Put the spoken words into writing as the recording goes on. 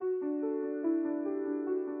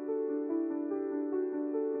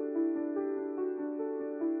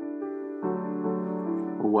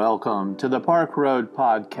Welcome to the Park Road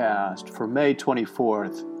Podcast for May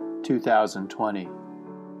 24th, 2020.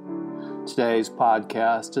 Today's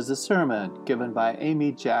podcast is a sermon given by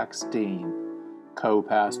Amy Jacks Dean,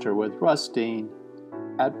 co-pastor with Russ Dean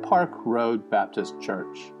at Park Road Baptist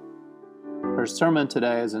Church. Her sermon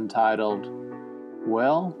today is entitled,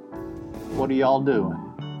 Well, What Are Y'all Doing?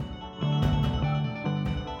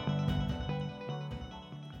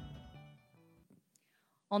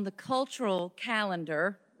 On the cultural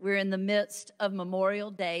calendar, we're in the midst of Memorial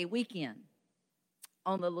Day weekend.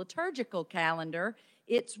 On the liturgical calendar,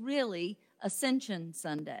 it's really Ascension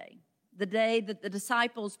Sunday, the day that the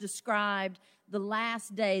disciples described the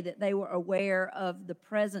last day that they were aware of the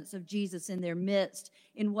presence of Jesus in their midst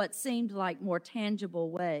in what seemed like more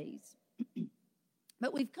tangible ways.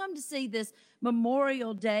 But we've come to see this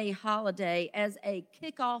Memorial Day holiday as a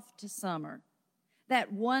kickoff to summer.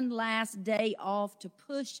 That one last day off to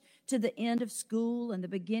push to the end of school and the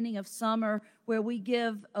beginning of summer, where we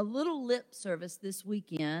give a little lip service this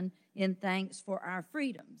weekend in thanks for our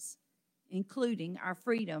freedoms, including our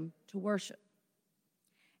freedom to worship.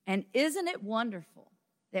 And isn't it wonderful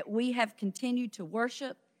that we have continued to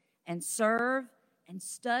worship and serve and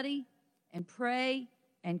study and pray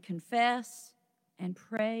and confess and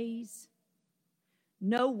praise?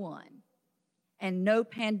 No one and no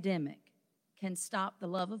pandemic can stop the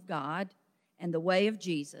love of God and the way of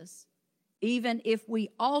Jesus, even if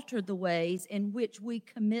we alter the ways in which we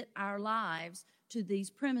commit our lives to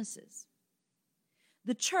these premises.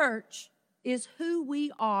 The church is who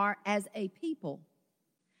we are as a people,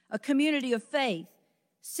 a community of faith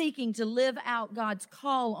seeking to live out God's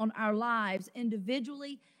call on our lives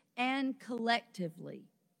individually and collectively,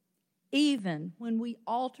 even when we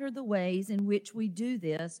alter the ways in which we do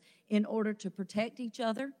this in order to protect each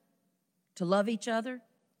other, to love each other,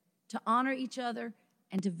 to honor each other,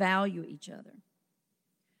 and to value each other.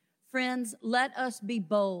 Friends, let us be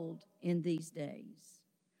bold in these days.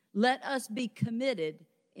 Let us be committed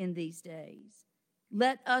in these days.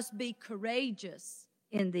 Let us be courageous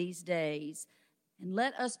in these days. And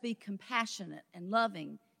let us be compassionate and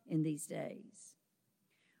loving in these days.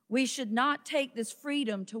 We should not take this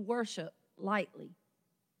freedom to worship lightly.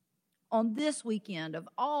 On this weekend of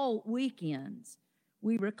all weekends,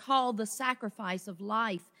 we recall the sacrifice of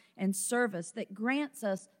life and service that grants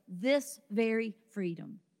us this very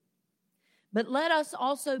freedom. But let us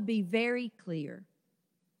also be very clear.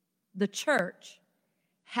 The church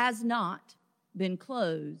has not been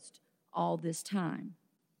closed all this time.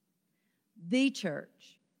 The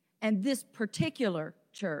church, and this particular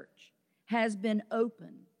church, has been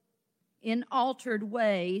open in altered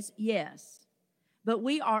ways, yes, but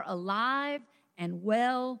we are alive and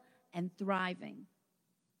well and thriving.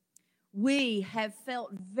 We have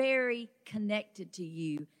felt very connected to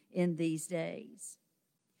you in these days.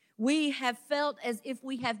 We have felt as if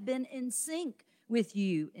we have been in sync with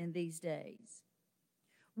you in these days.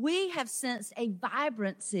 We have sensed a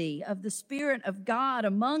vibrancy of the Spirit of God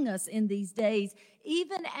among us in these days,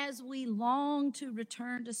 even as we long to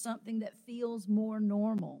return to something that feels more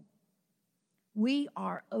normal. We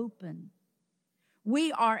are open.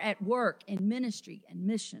 We are at work in ministry and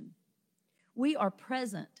mission. We are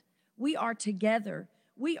present. We are together.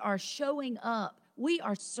 We are showing up. We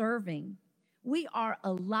are serving. We are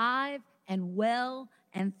alive and well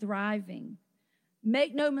and thriving.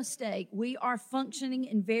 Make no mistake, we are functioning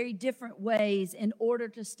in very different ways in order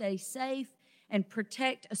to stay safe and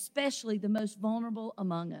protect especially the most vulnerable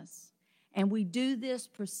among us. And we do this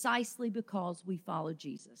precisely because we follow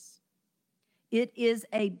Jesus. It is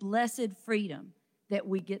a blessed freedom that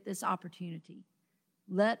we get this opportunity.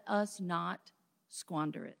 Let us not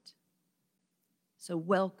squander it. So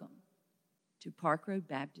welcome to Park Road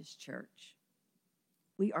Baptist Church.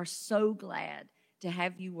 We are so glad to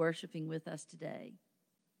have you worshiping with us today.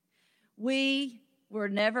 We were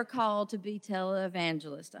never called to be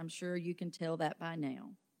televangelists. I'm sure you can tell that by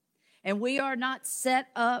now. And we are not set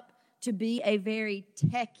up to be a very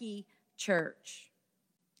techie church.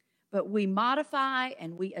 But we modify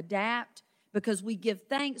and we adapt because we give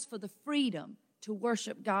thanks for the freedom to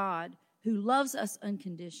worship God who loves us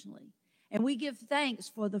unconditionally. And we give thanks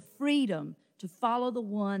for the freedom to follow the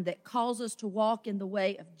one that calls us to walk in the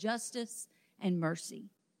way of justice and mercy.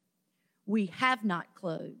 We have not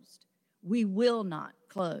closed. We will not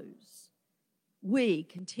close. We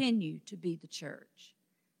continue to be the church.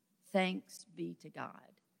 Thanks be to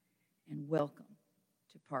God, and welcome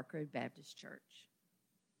to Park Road Baptist Church.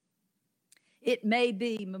 It may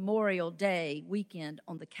be Memorial Day weekend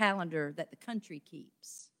on the calendar that the country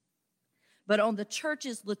keeps. But on the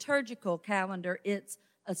church's liturgical calendar, it's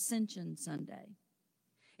Ascension Sunday.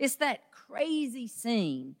 It's that crazy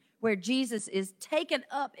scene where Jesus is taken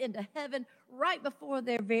up into heaven right before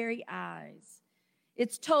their very eyes.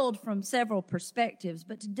 It's told from several perspectives,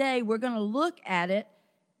 but today we're going to look at it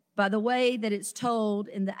by the way that it's told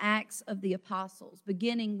in the Acts of the Apostles,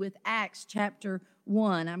 beginning with Acts chapter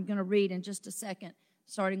 1. I'm going to read in just a second,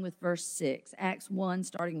 starting with verse 6. Acts 1,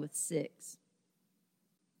 starting with 6.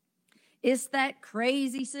 It's that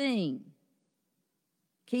crazy scene.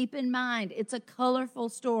 Keep in mind, it's a colorful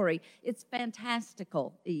story. It's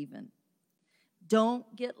fantastical even.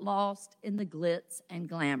 Don't get lost in the glitz and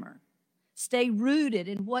glamour. Stay rooted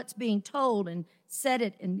in what's being told and set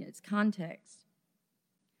it in its context.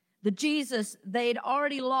 The Jesus they'd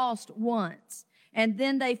already lost once, and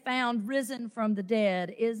then they found risen from the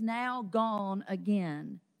dead, is now gone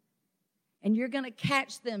again. And you're going to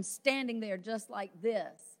catch them standing there just like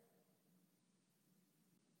this.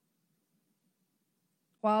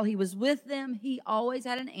 While he was with them, he always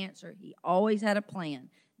had an answer. He always had a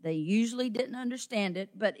plan. They usually didn't understand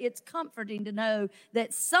it, but it's comforting to know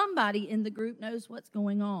that somebody in the group knows what's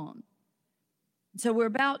going on. So we're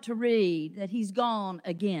about to read that he's gone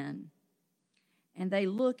again. And they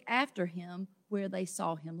look after him where they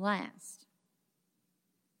saw him last.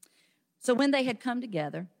 So when they had come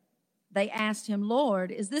together, they asked him,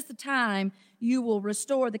 Lord, is this the time you will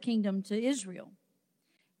restore the kingdom to Israel?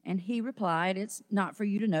 And he replied, it's not for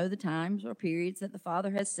you to know the times or periods that the Father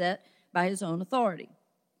has set by his own authority.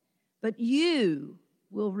 But you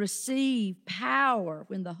will receive power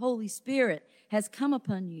when the Holy Spirit has come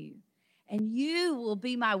upon you. And you will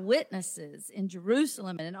be my witnesses in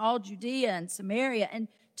Jerusalem and in all Judea and Samaria and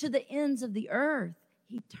to the ends of the earth.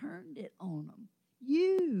 He turned it on them.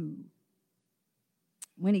 You.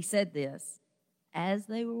 When he said this, as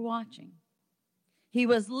they were watching, he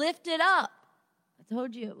was lifted up. I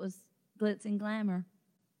told you it was glitz and glamour.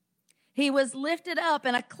 He was lifted up,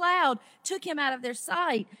 and a cloud took him out of their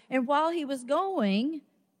sight. And while he was going,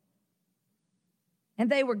 and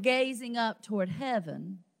they were gazing up toward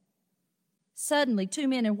heaven, suddenly 2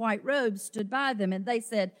 men in white robes stood by them, and they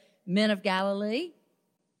said, Men of Galilee,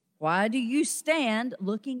 why do you stand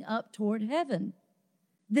looking up toward heaven?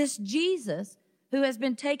 This Jesus who has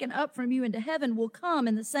been taken up from you into heaven will come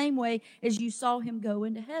in the same way as you saw him go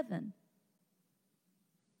into heaven.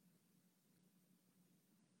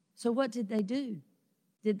 So what did they do?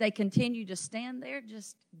 Did they continue to stand there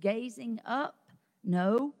just gazing up?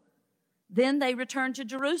 No. Then they returned to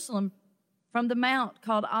Jerusalem from the mount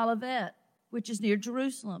called Olivet, which is near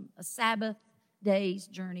Jerusalem, a Sabbath day's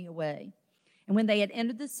journey away. And when they had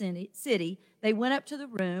entered the city, they went up to the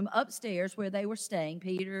room upstairs where they were staying,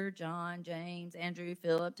 Peter, John, James, Andrew,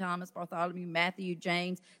 Philip, Thomas, Bartholomew, Matthew,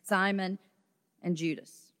 James, Simon, and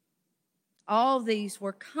Judas. All of these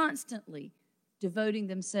were constantly devoting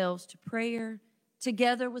themselves to prayer,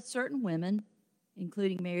 together with certain women,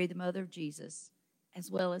 including Mary, the mother of Jesus, as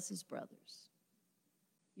well as his brothers.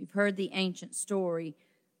 You've heard the ancient story.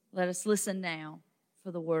 Let us listen now for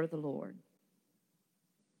the word of the Lord.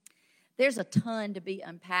 There's a ton to be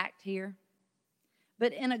unpacked here.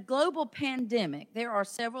 But in a global pandemic, there are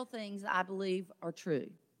several things I believe are true.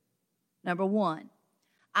 Number one,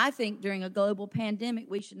 I think during a global pandemic,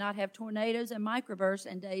 we should not have tornadoes and microbursts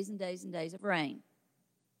and days and days and days of rain.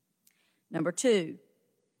 Number two,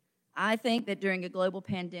 I think that during a global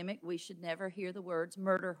pandemic, we should never hear the words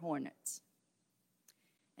murder hornets.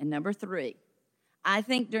 And number three, I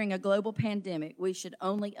think during a global pandemic, we should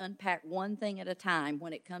only unpack one thing at a time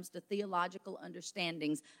when it comes to theological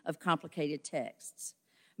understandings of complicated texts.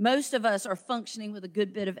 Most of us are functioning with a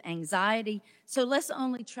good bit of anxiety, so let's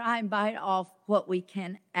only try and bite off what we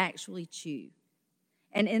can actually chew.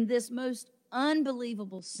 And in this most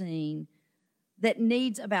unbelievable scene that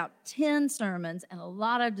needs about 10 sermons and a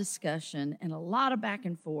lot of discussion and a lot of back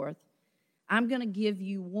and forth, I'm going to give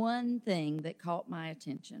you one thing that caught my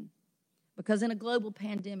attention. Because in a global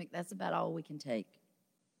pandemic, that's about all we can take.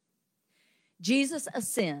 Jesus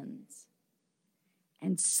ascends.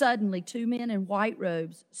 And suddenly 2 men in white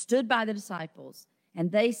robes stood by the disciples,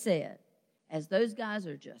 and they said, as those guys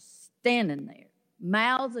are just standing there,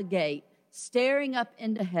 mouths agape, staring up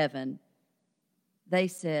into heaven, they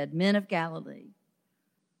said, Men of Galilee,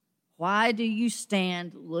 why do you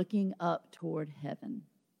stand looking up toward heaven?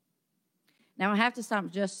 Now I have to stop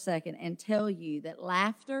just a second and tell you that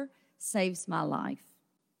laughter saves my life.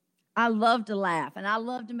 I love to laugh, and I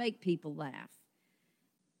love to make people laugh.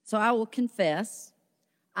 So I will confess,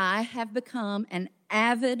 I have become an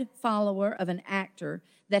avid follower of an actor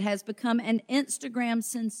that has become an Instagram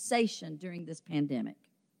sensation during this pandemic.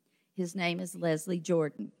 His name is Leslie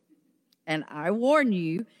Jordan. And I warn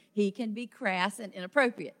you, he can be crass and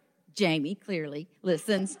inappropriate. Jamie clearly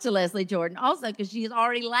listens to Leslie Jordan also because she is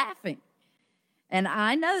already laughing. And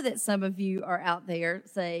I know that some of you are out there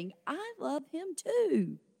saying, I love him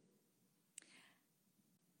too.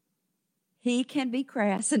 He can be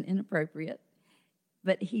crass and inappropriate,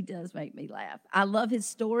 but he does make me laugh. I love his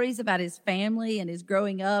stories about his family and his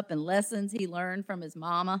growing up and lessons he learned from his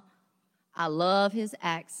mama. I love his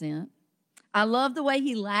accent. I love the way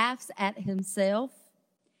he laughs at himself.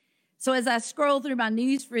 So as I scroll through my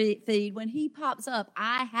news feed, when he pops up,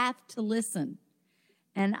 I have to listen.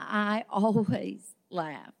 And I always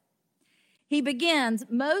laugh. He begins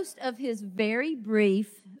most of his very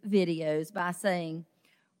brief videos by saying,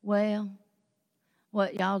 well,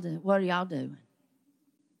 what are y'all doing?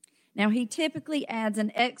 Now, he typically adds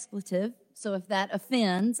an expletive, so if that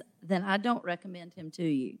offends, then I don't recommend him to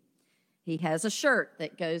you. He has a shirt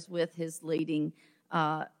that goes with his leading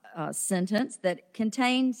sentence that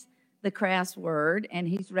contains the crass word, and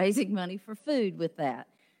he's raising money for food with that.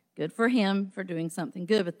 Good for him for doing something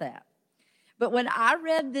good with that. But when I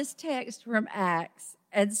read this text from Acts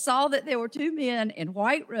and saw that there were two men in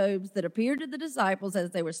white robes that appeared to the disciples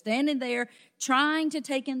as they were standing there trying to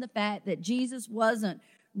take in the fact that Jesus wasn't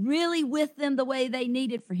really with them the way they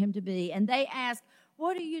needed for him to be, and they asked,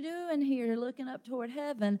 what are you doing here looking up toward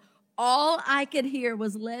heaven? All I could hear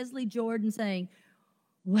was Leslie Jordan saying,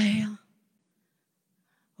 well,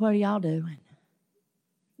 what are y'all doing?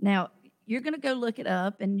 Now, you're going to go look it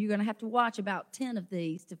up, and you're going to have to watch about 10 of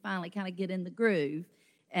these to finally kind of get in the groove.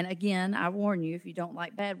 And again, I warn you, if you don't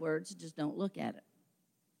like bad words, just don't look at it.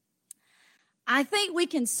 I think we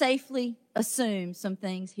can safely assume some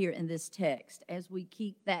things here in this text as we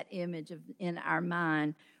keep that image in our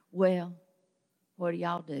mind. Well, what are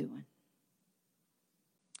y'all doing?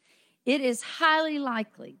 It is highly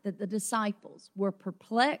likely that the disciples were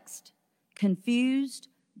perplexed, confused,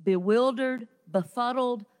 bewildered,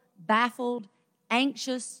 befuddled, baffled,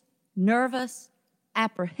 anxious, nervous,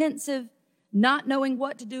 apprehensive, not knowing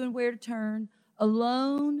what to do and where to turn,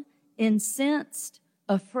 alone, incensed,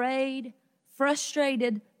 afraid,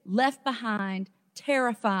 frustrated, left behind,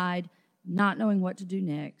 terrified, not knowing what to do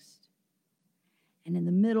next. And in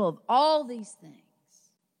the middle of all these things,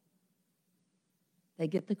 they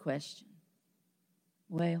get the question,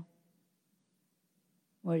 well,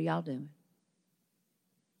 what are y'all doing?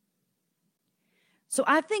 So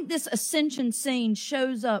I think this ascension scene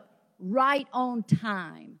shows up right on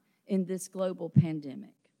time in this global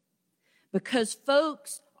pandemic because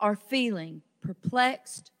folks are feeling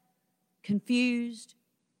perplexed, confused,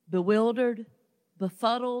 bewildered,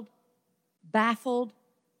 befuddled, baffled,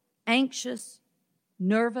 anxious,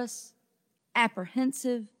 nervous,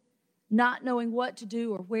 apprehensive, not knowing what to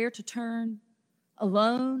do or where to turn,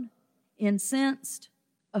 alone, incensed,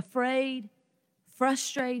 afraid,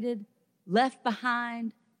 frustrated, left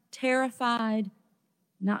behind, terrified,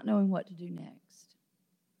 not knowing what to do next.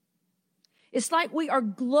 It's like we are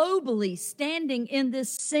globally standing in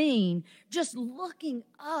this scene, just looking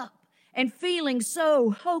up and feeling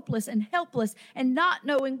so hopeless and helpless and not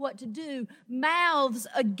knowing what to do, mouths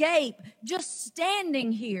agape, just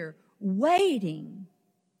standing here waiting.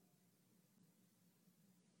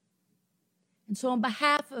 And so on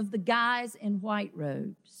behalf of the guys in white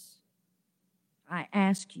robes, I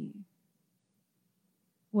ask you,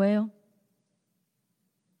 well,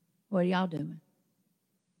 what are y'all doing?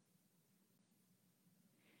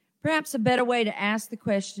 Perhaps a better way to ask the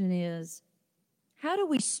question is, how do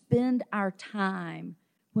we spend our time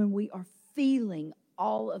when we are feeling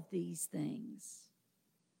all of these things?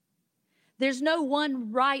 There's no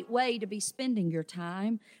one right way to be spending your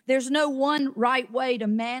time. There's no one right way to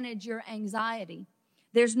manage your anxiety.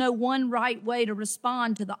 There's no one right way to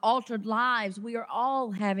respond to the altered lives we are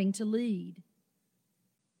all having to lead.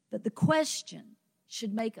 But the question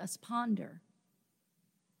should make us ponder,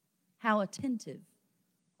 how attentive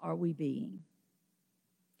are we being?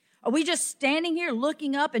 Are we just standing here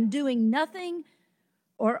looking up and doing nothing?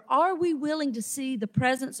 Or are we willing to see the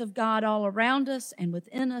presence of God all around us and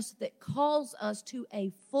within us that calls us to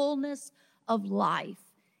a fullness of life,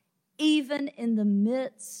 even in the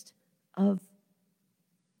midst of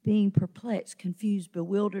being perplexed, confused,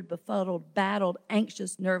 bewildered, befuddled, battled,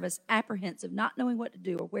 anxious, nervous, apprehensive, not knowing what to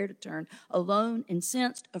do or where to turn, alone,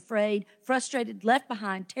 incensed, afraid, frustrated, left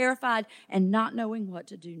behind, terrified, and not knowing what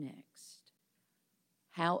to do next?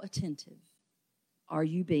 How attentive are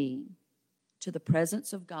you being to the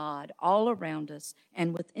presence of God all around us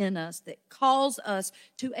and within us that calls us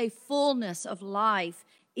to a fullness of life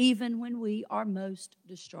even when we are most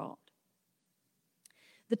distraught?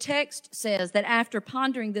 The text says that after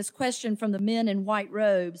pondering this question from the men in white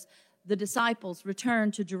robes, the disciples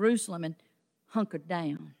returned to Jerusalem and hunkered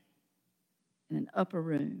down. in an upper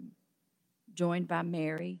room, joined by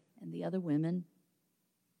Mary and the other women,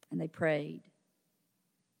 and they prayed.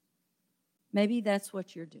 Maybe that's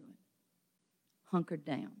what you're doing, hunkered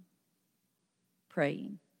down,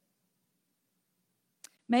 praying.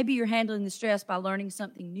 Maybe you're handling the stress by learning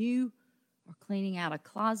something new or cleaning out a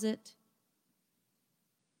closet.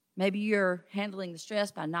 Maybe you're handling the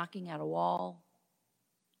stress by knocking out a wall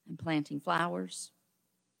and planting flowers.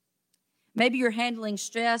 Maybe you're handling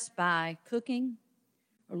stress by cooking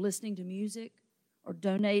or listening to music or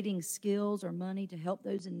donating skills or money to help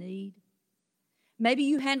those in need. Maybe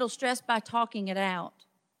you handle stress by talking it out.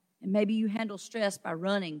 And maybe you handle stress by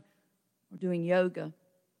running or doing yoga.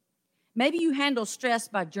 Maybe you handle stress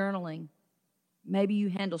by journaling. Maybe you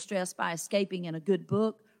handle stress by escaping in a good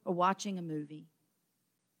book or watching a movie.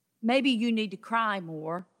 Maybe you need to cry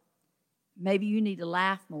more. Maybe you need to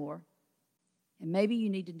laugh more. And maybe you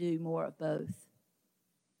need to do more of both.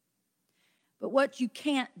 But what you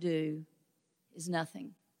can't do is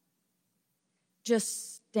nothing.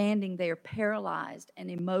 Just standing there paralyzed and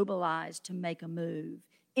immobilized to make a move,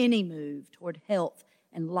 any move toward health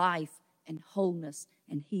and life and wholeness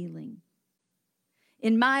and healing.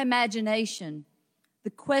 In my imagination, the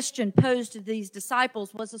question posed to these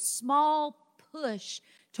disciples was a small push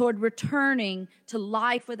toward returning to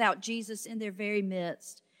life without Jesus in their very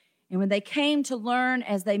midst. And when they came to learn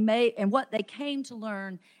what they came to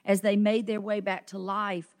learn as they made their way back to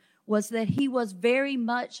life was that he was very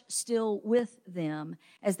much still with them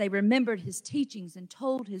as they remembered his teachings and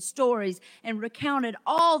told his stories and recounted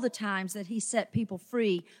all the times that he set people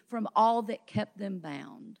free from all that kept them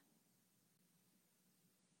bound.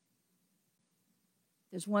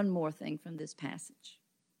 There's one more thing from this passage.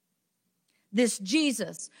 This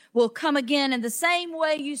Jesus will come again in the same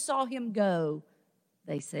way you saw him go,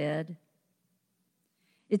 they said.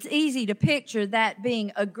 It's easy to picture that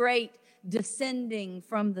being a great descending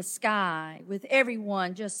from the sky with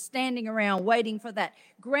everyone just standing around waiting for that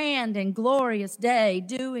grand and glorious day,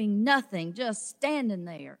 doing nothing, just standing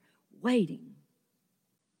there waiting.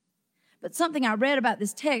 But something I read about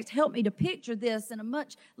this text helped me to picture this in a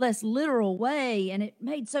much less literal way, and it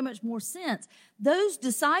made so much more sense. Those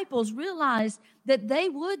disciples realized that they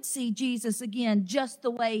would see Jesus again just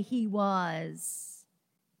the way he was.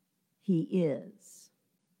 He is.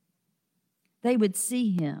 They would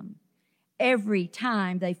see him every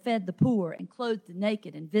time they fed the poor and clothed the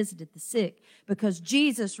naked and visited the sick, because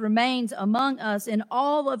Jesus remains among us in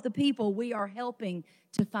all of the people we are helping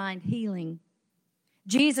to find healing.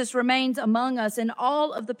 Jesus remains among us in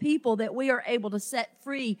all of the people that we are able to set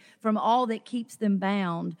free from all that keeps them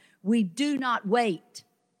bound. We do not wait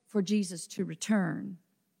for Jesus to return.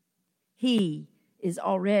 He is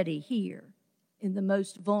already here in the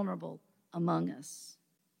most vulnerable among us.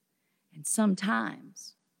 And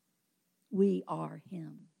sometimes we are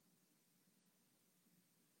him.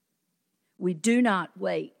 We do not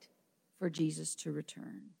wait for Jesus to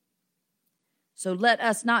return. So let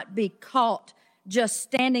us not be caught just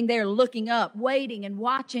standing there looking up, waiting and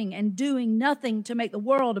watching and doing nothing to make the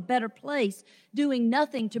world a better place, doing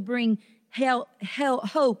nothing to bring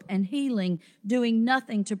hope and healing, doing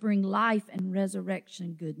nothing to bring life and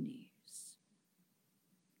resurrection good news.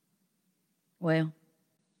 Well,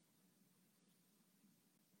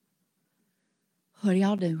 what are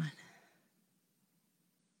y'all doing?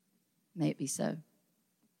 May it be so.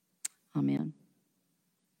 Amen.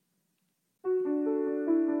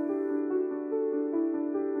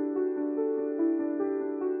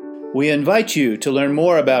 We invite you to learn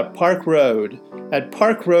more about Park Road at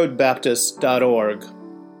parkroadbaptist.org.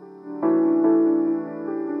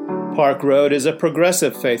 Park Road is a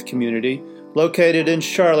progressive faith community located in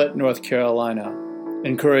Charlotte, North Carolina,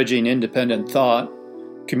 encouraging independent thought,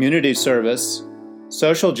 community service,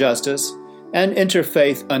 social justice, and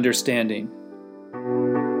interfaith understanding.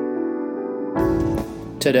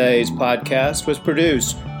 Today's podcast was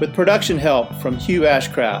produced with production help from Hugh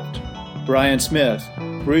Ashcraft, Brian Smith,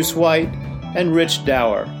 Bruce White, and Rich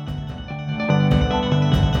Dower.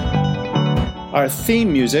 Our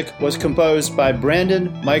theme music was composed by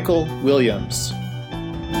Brandon Michael Williams.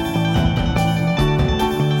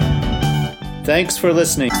 Thanks for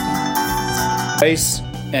listening. Grace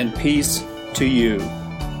and peace to you.